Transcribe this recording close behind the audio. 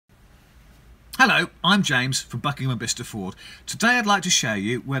Hello, I'm James from Buckingham and Bicester Ford. Today I'd like to show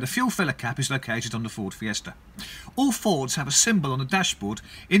you where the fuel filler cap is located on the Ford Fiesta. All Fords have a symbol on the dashboard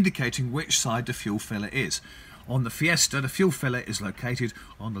indicating which side the fuel filler is. On the Fiesta, the fuel filler is located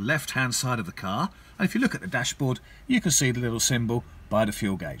on the left hand side of the car, and if you look at the dashboard you can see the little symbol by the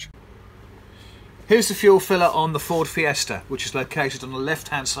fuel gauge. Here's the fuel filler on the Ford Fiesta, which is located on the left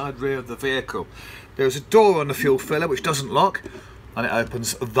hand side rear of the vehicle. There is a door on the fuel filler which doesn't lock, and it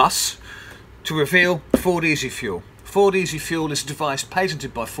opens thus to reveal Ford Easy Fuel. Ford Easy Fuel is a device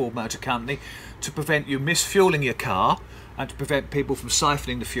patented by Ford Motor Company to prevent you misfueling your car and to prevent people from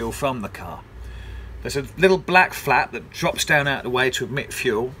siphoning the fuel from the car. There's a little black flap that drops down out of the way to admit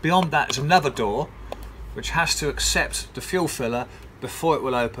fuel. Beyond that is another door which has to accept the fuel filler before it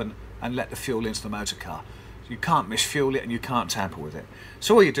will open and let the fuel into the motor car. You can't misfuel it and you can't tamper with it.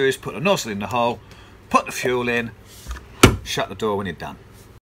 So all you do is put a nozzle in the hole, put the fuel in, shut the door when you're done.